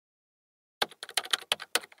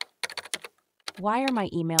Why are my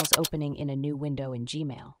emails opening in a new window in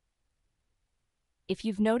Gmail? If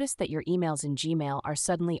you've noticed that your emails in Gmail are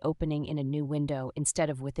suddenly opening in a new window instead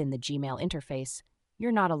of within the Gmail interface,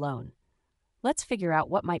 you're not alone. Let's figure out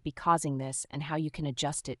what might be causing this and how you can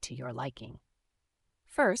adjust it to your liking.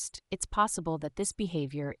 First, it's possible that this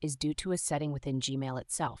behavior is due to a setting within Gmail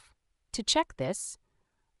itself. To check this,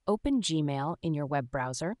 open Gmail in your web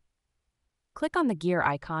browser. Click on the gear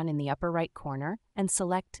icon in the upper right corner and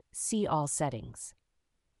select See All Settings.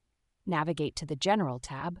 Navigate to the General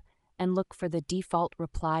tab and look for the Default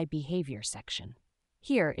Reply Behavior section.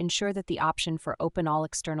 Here, ensure that the option for Open All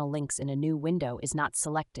External Links in a New Window is not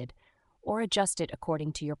selected, or adjust it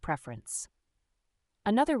according to your preference.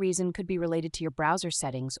 Another reason could be related to your browser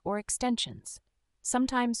settings or extensions.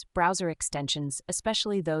 Sometimes browser extensions,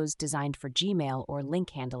 especially those designed for Gmail or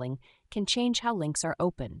link handling, can change how links are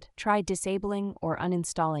opened. Try disabling or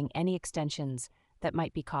uninstalling any extensions that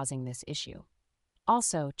might be causing this issue.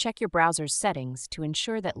 Also, check your browser's settings to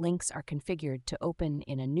ensure that links are configured to open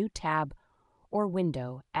in a new tab or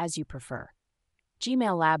window as you prefer.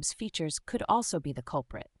 Gmail Labs features could also be the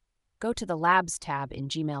culprit. Go to the Labs tab in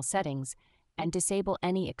Gmail settings and disable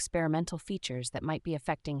any experimental features that might be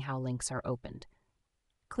affecting how links are opened.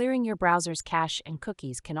 Clearing your browser's cache and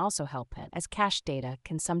cookies can also help, as cache data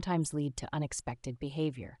can sometimes lead to unexpected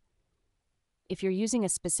behavior. If you're using a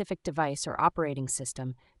specific device or operating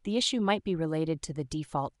system, the issue might be related to the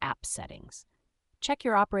default app settings. Check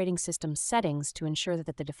your operating system's settings to ensure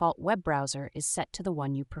that the default web browser is set to the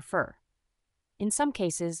one you prefer. In some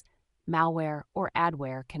cases, malware or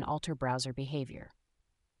adware can alter browser behavior.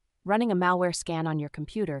 Running a malware scan on your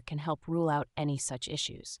computer can help rule out any such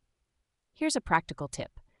issues. Here's a practical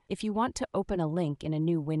tip. If you want to open a link in a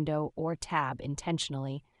new window or tab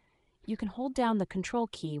intentionally, you can hold down the Control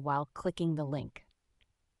key while clicking the link.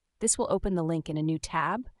 This will open the link in a new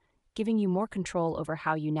tab, giving you more control over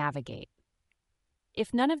how you navigate.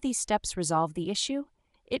 If none of these steps resolve the issue,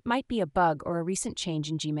 it might be a bug or a recent change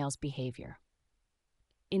in Gmail's behavior.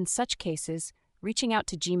 In such cases, reaching out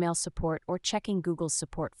to Gmail support or checking Google's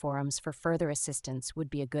support forums for further assistance would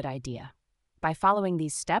be a good idea. By following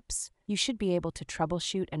these steps, you should be able to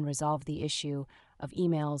troubleshoot and resolve the issue of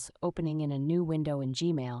emails opening in a new window in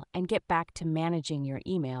Gmail and get back to managing your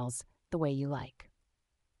emails the way you like.